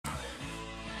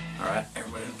Alright,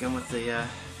 everybody, going with the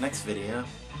next video.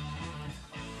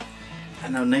 I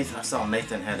know Nathan, I saw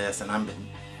Nathan had this, and I've been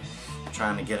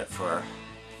trying to get it for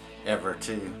ever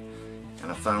too,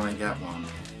 and I finally got one.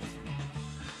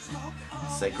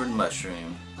 Sacred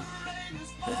Mushroom.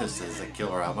 This is a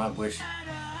killer album. I wish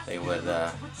they would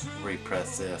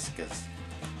repress this, because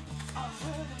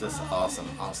this is an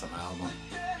awesome album.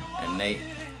 And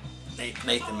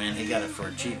Nathan, man, he got it for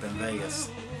cheap in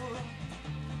Vegas.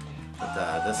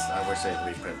 But this, I wish they'd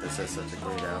reprint this. This is such a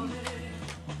great album.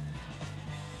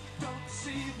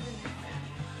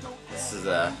 This is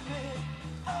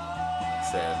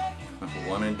said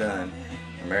one and done.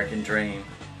 American Dream.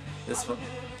 This one,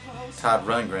 Todd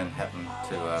Rundgren happened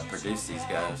to produce these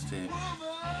guys too.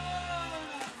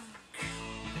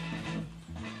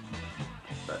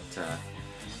 But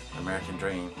American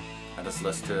Dream, I just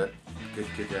listened to it.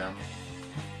 Good album.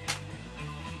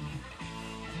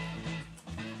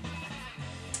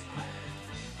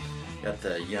 Got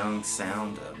the young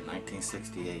sound of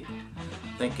 1968.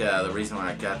 I think the reason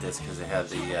why I got this because it had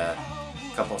the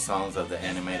couple songs of the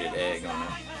Animated Egg on it.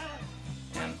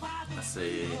 And let's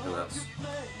see who else.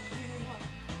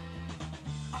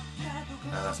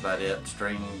 That's about it.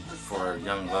 String for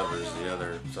Young Lovers, the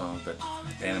other song, but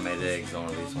Animated Egg's the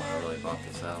only reason why I really bought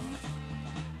this album.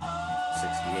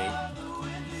 68.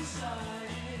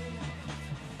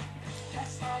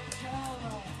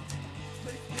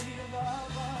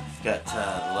 Got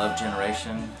Love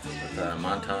Generation with a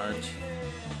montage.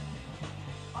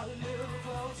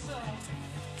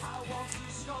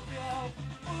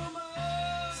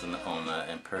 It's on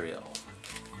Imperial.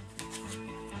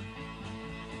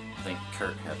 I think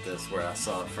Kurt had this where I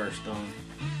saw it first on.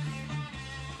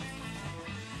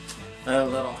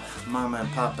 Little Mama and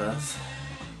Papa's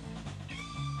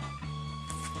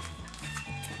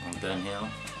on Dunhill.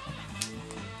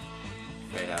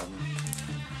 Great album.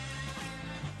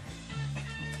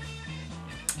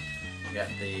 Got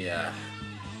the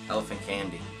Elephant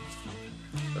Candy,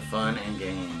 The Fun and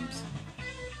Games.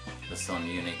 This is on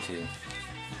Uni too.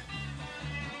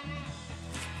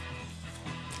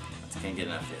 I can't get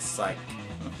enough of this Psych.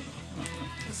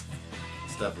 This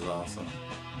stuff is awesome.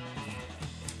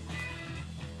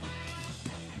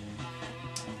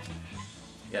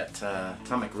 Got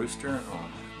Atomic Rooster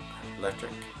on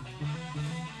Electrica.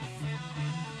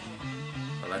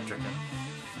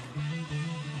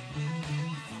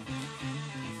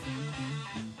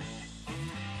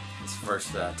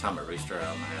 First Atomic Rooster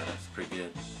album I had. That's pretty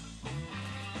good.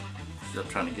 Still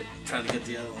trying to get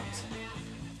the other ones.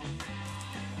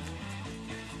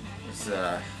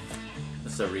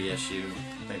 This is a reissue.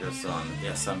 I think it's on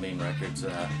Sunbeam Records.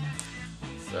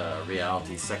 It's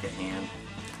Reality Secondhand.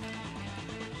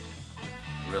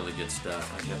 Really good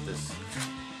stuff. I got this.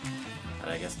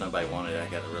 I guess nobody wanted it. I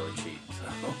got it really cheap.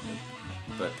 So,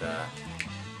 but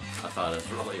I thought it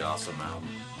was a really awesome album.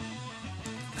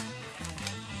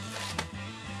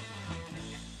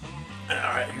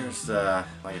 Alright, here's,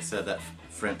 like I said, that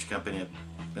French company have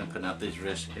been putting out these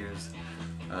reissues.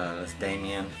 That's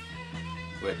Damien,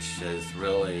 which is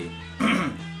really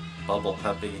Bubble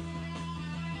Puppy,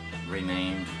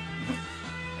 renamed.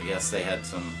 I guess they had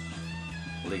some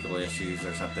legal issues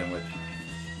or something with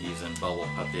using Bubble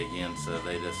Puppy again, so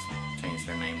they just changed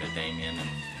their name to Damien and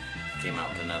came out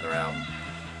with another album.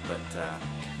 But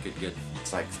good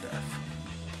Psych stuff.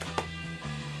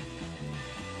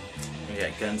 We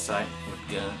got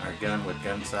Gun with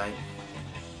Gun Sight.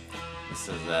 This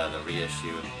is the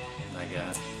reissue I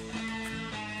got.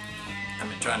 I've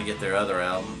been trying to get their other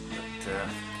album, but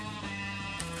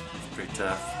it's pretty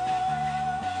tough.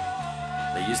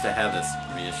 They used to have this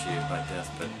reissue like this,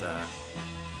 but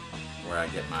where I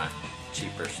get my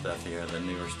cheaper stuff here, the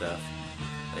newer stuff,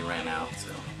 they ran out,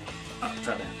 so I'll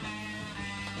try to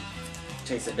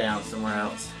chase it down somewhere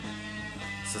else.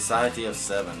 Society of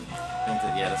Seven. I think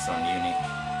that this on Uni.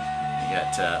 You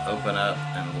got Open Up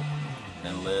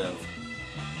and Live.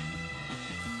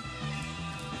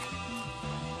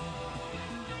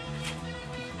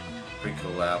 Pretty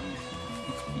cool album.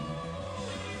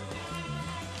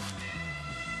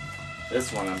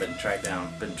 This one I've been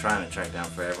trying to track down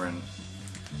forever, and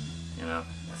you know,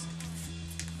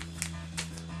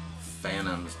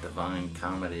 Phantom's Divine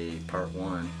Comedy Part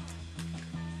 1.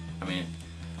 I mean,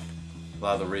 a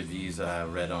lot of the reviews I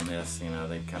read on this, you know,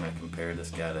 they kind of compared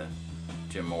this guy to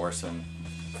Jim Morrison,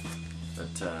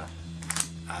 but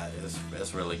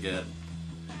it's really good.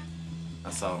 I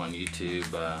saw it on YouTube.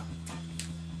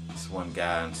 This one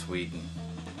guy in Sweden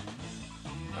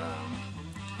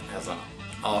has an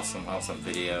awesome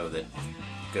video that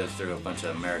goes through a bunch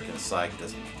of American Psych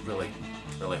that's really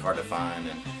hard to find,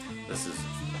 and this is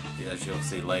as you'll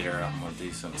see later, I'm going to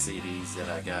do some CDs that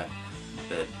I got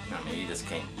that, I mean, you just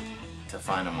can't, to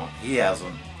find them on, he has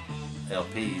them,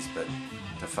 LPs, but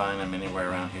to find them anywhere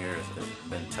around here has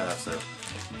been tough, so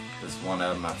this is one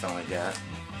of them I finally got.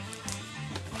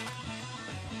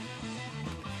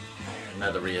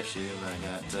 Another reissue, I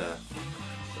got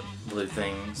Blue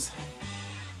Things.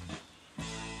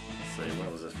 Let's see,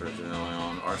 what was this originally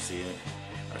on? RCA.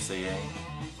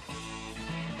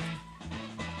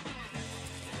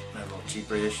 Another little cheap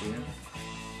reissue.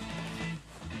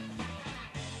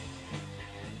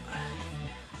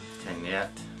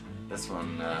 Yet this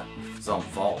one is on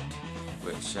Vault,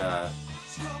 which a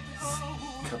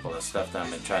couple of stuff that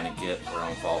I've been trying to get for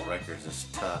on Vault Records is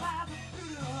tough.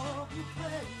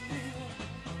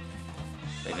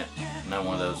 They didn't, not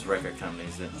one of those record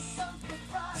companies that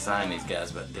signed these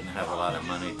guys, but didn't have a lot of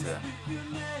money to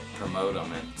promote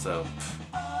them, and so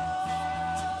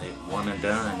they one and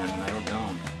done, and they were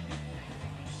gone.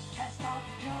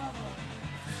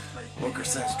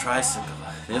 Wilkerson's Tricycle.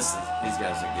 These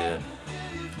guys are good.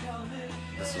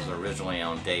 This was originally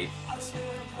on Date.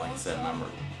 Like I said, number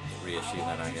reissue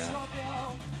that I got.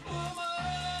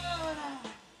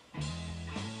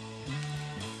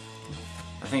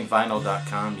 I think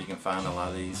vinyl.com you can find a lot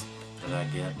of these that I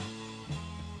get,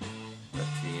 but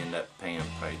you end up paying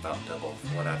probably about double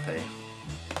what I pay.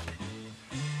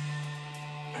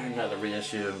 Another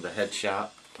reissue of the Head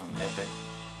Shop on Epic.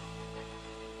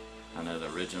 I know the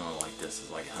original like this is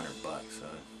like $100 bucks, so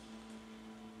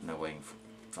no way you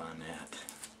can find that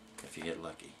if you get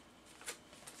lucky.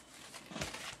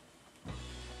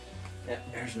 Yeah,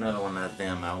 here's another one of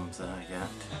them albums that I got.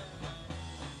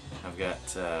 I've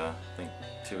got I think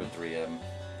 2 or 3 of them.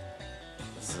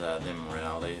 This is them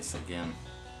Realities again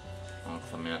on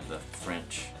Clement, the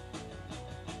French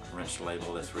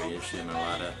label that's reissuing a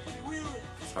lot of.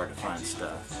 It's hard to find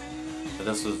stuff. But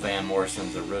this was Van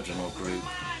Morrison's original group.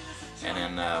 And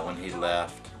then when he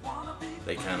left,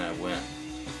 they kind of went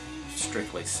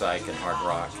strictly psych and hard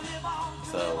rock.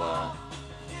 So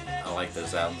I like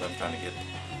those albums. I'm trying to get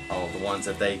all the ones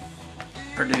that they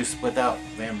produced without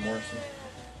Van Morrison.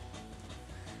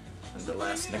 And the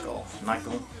last nickel.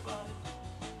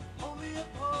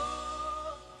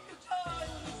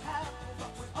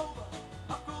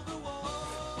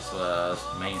 So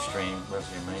mainstream. Where's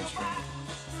your mainstream?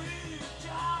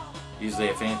 Usually,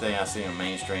 if anything I see in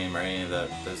mainstream or any of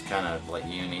those kind of like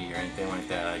uni or anything like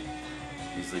that, I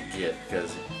usually get,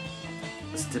 because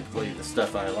it's typically the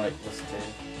stuff I like to listen to.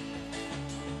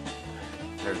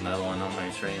 There's another one on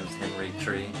mainstream. It's Henry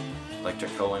Tree,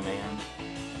 Electric Holy Man.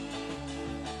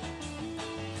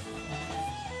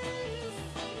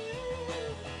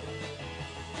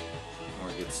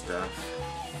 More good stuff.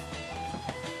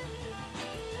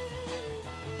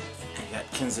 You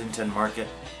got Kensington Market.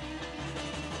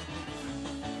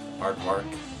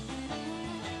 Aardvark.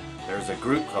 There's a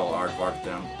group called Aardvark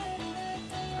them.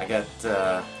 I got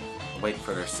waiting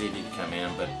for their CD to come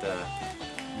in, but I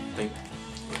think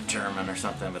German or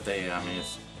something. But they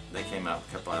came out with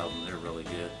a couple albums. They're really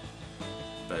good.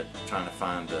 But trying to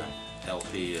find the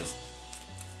LP is,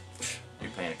 you're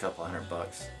paying a couple $100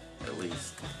 bucks at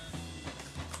least.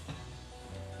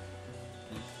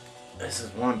 This is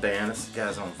one band. This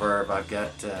guy's on Verve. I've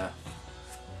got the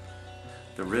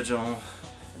original.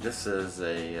 This is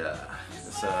a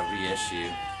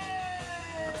reissue.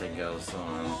 I think it goes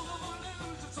on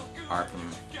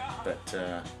Arkham,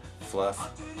 but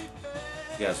Fluff.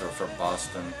 You guys are from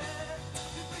Boston.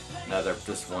 Another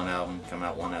just one album, come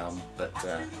out one album, but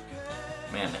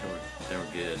man, they were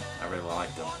good. I really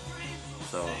liked them.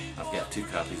 So I've got 2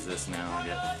 copies of this now. I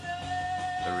got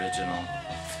the original,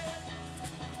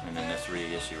 and then this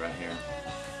reissue right here.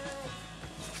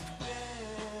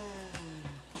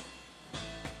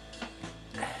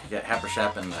 Got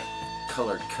Happershap in the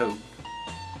Colored Coat.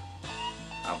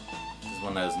 This is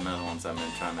one of those another ones I've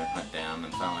been trying to hunt down,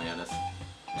 and finally I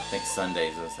think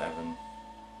Sundays was having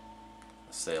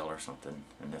a sale or something,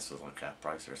 and this was like half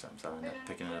price or something, so I ended up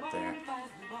picking it up there.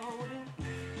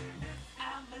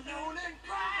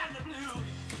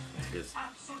 It's good.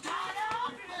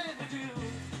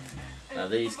 Now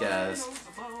these guys,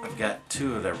 I've got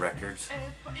 2 of their records,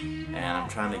 and I'm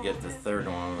trying to get the 3rd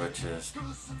one, which is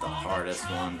the hardest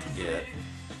one to get.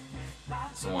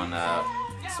 It's one,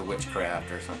 it's a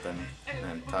Witchcraft or something,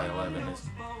 and Tie 11 is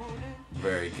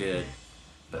very good.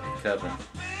 But the cover,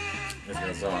 this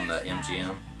goes on the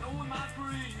MGM.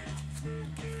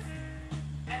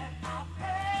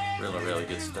 Really, really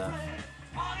good stuff.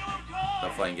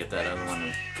 Hopefully I can get that other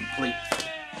one complete.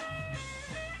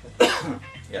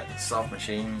 Yeah, Soft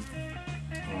Machine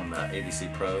on the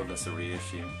ABC Pro. That's a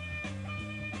reissue.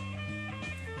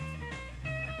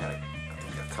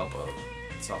 couple of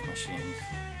soft machines.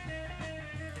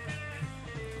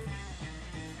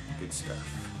 Good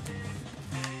stuff.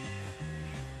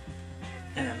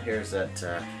 And here's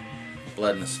that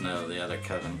Blood in the Snow, the other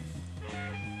Coven.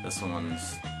 This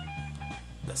one's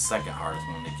the second hardest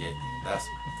one to get. That's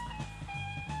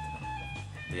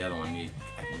the other one. I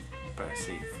can probably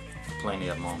see plenty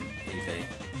of them on eBay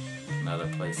and other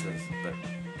places, but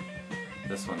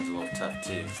this one's a little tough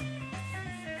too.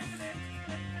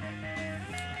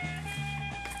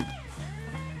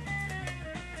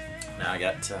 Now I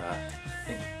got I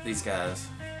think these guys,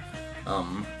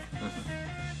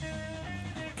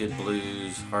 good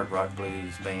blues, hard rock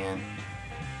blues band.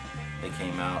 They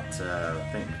came out,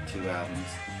 I think 2 albums.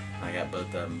 I got both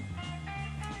of them.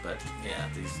 But yeah,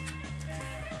 these.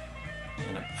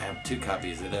 And I have 2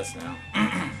 copies of this now.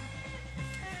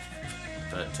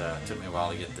 But it took me a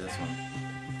while to get this one.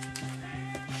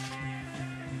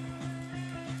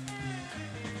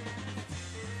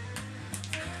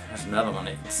 There's another one.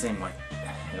 It seemed like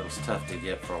it was tough to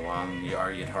get for a while, and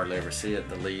you'd hardly ever see it.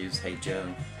 The Leaves, Hey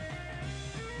Joe,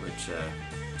 which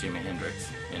Jimi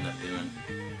Hendrix ended up doing.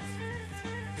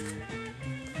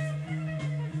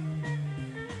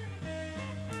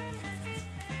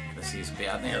 This used to be,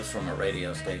 I think it was from a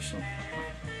radio station.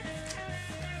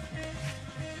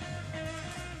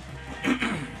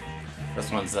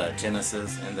 This one's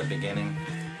Genesis in the beginning.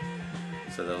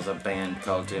 So there was a band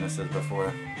called Genesis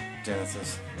before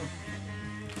Genesis.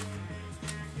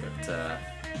 But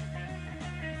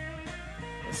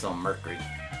it's on Mercury.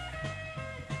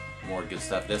 More good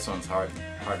stuff. This one's hard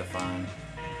to find.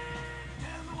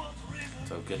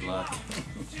 So good luck.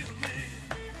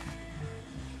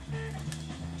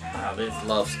 Wow, this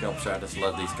Love Sculpture. I just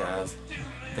love these guys.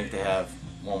 I think they have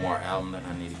one more album that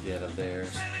I need to get of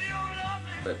theirs.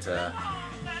 But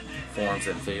Forms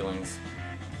and Feelings.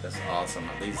 That's awesome.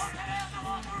 At least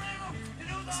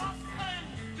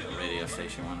the radio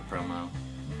station won a promo.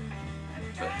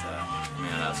 But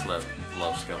man, I just love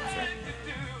Sculpture.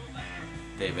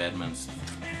 Dave Edmunds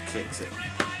kicks it.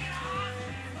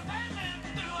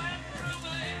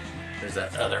 There's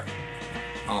that other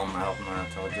album I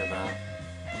told you about.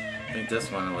 I think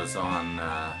this one was on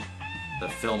the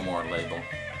Fillmore label.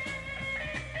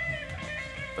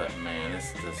 But man,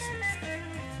 it's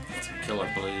some killer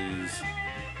blues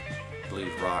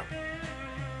rock.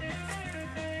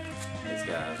 These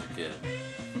guys are good.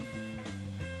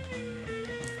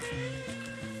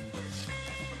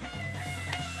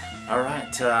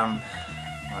 Alright,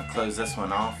 I'll close this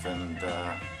one off and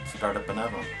start up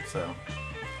another one. So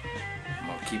I'm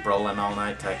going to keep rolling all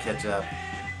night till I catch up.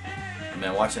 I've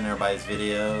been watching everybody's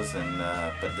videos, and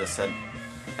but just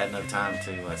had no time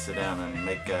to sit down and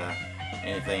make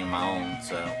anything of my own.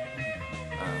 So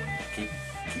keep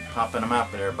popping them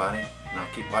out there, everybody, and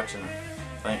I'll keep watching them.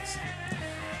 Thanks.